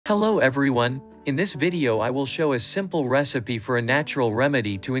Hello everyone, in this video I will show a simple recipe for a natural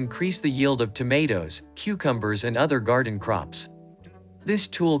remedy to increase the yield of tomatoes, cucumbers and other garden crops. This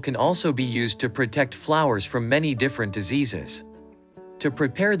tool can also be used to protect flowers from many different diseases. To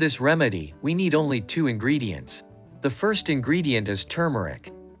prepare this remedy, we need only 2 ingredients. The first ingredient is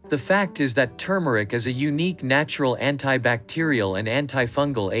turmeric. The fact is that turmeric is a unique natural antibacterial and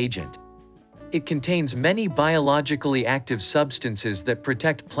antifungal agent. It contains many biologically active substances that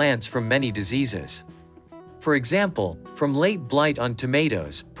protect plants from many diseases. For example, from late blight on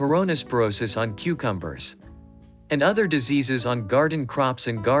tomatoes, peronosporosis on cucumbers, and other diseases on garden crops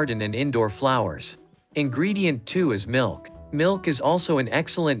and garden and indoor flowers. Ingredient 2 is milk. Milk is also an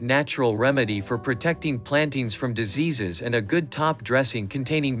excellent natural remedy for protecting plantings from diseases and a good top dressing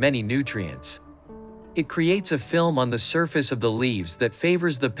containing many nutrients. It creates a film on the surface of the leaves that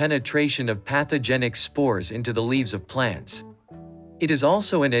favors the penetration of pathogenic spores into the leaves of plants. It is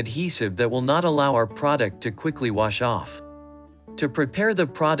also an adhesive that will not allow our product to quickly wash off. To prepare the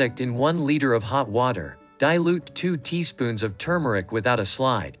product in 1 liter of hot water, dilute 2 teaspoons of turmeric without a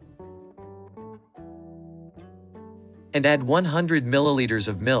slide, and add 100 milliliters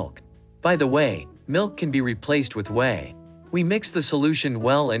of milk. By the way, milk can be replaced with whey. We mix the solution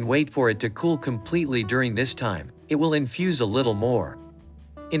well and wait for it to cool completely. During this time, it will infuse a little more.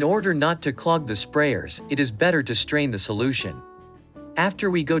 In order not to clog the sprayers, it is better to strain the solution. After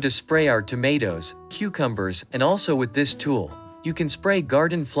we go to spray our tomatoes, cucumbers, and also with this tool, you can spray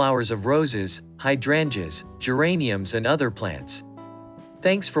garden flowers of roses, hydrangeas, geraniums and other plants.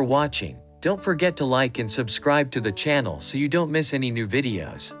 Thanks for watching. Don't forget to like and subscribe to the channel so you don't miss any new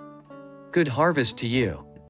videos. Good harvest to you.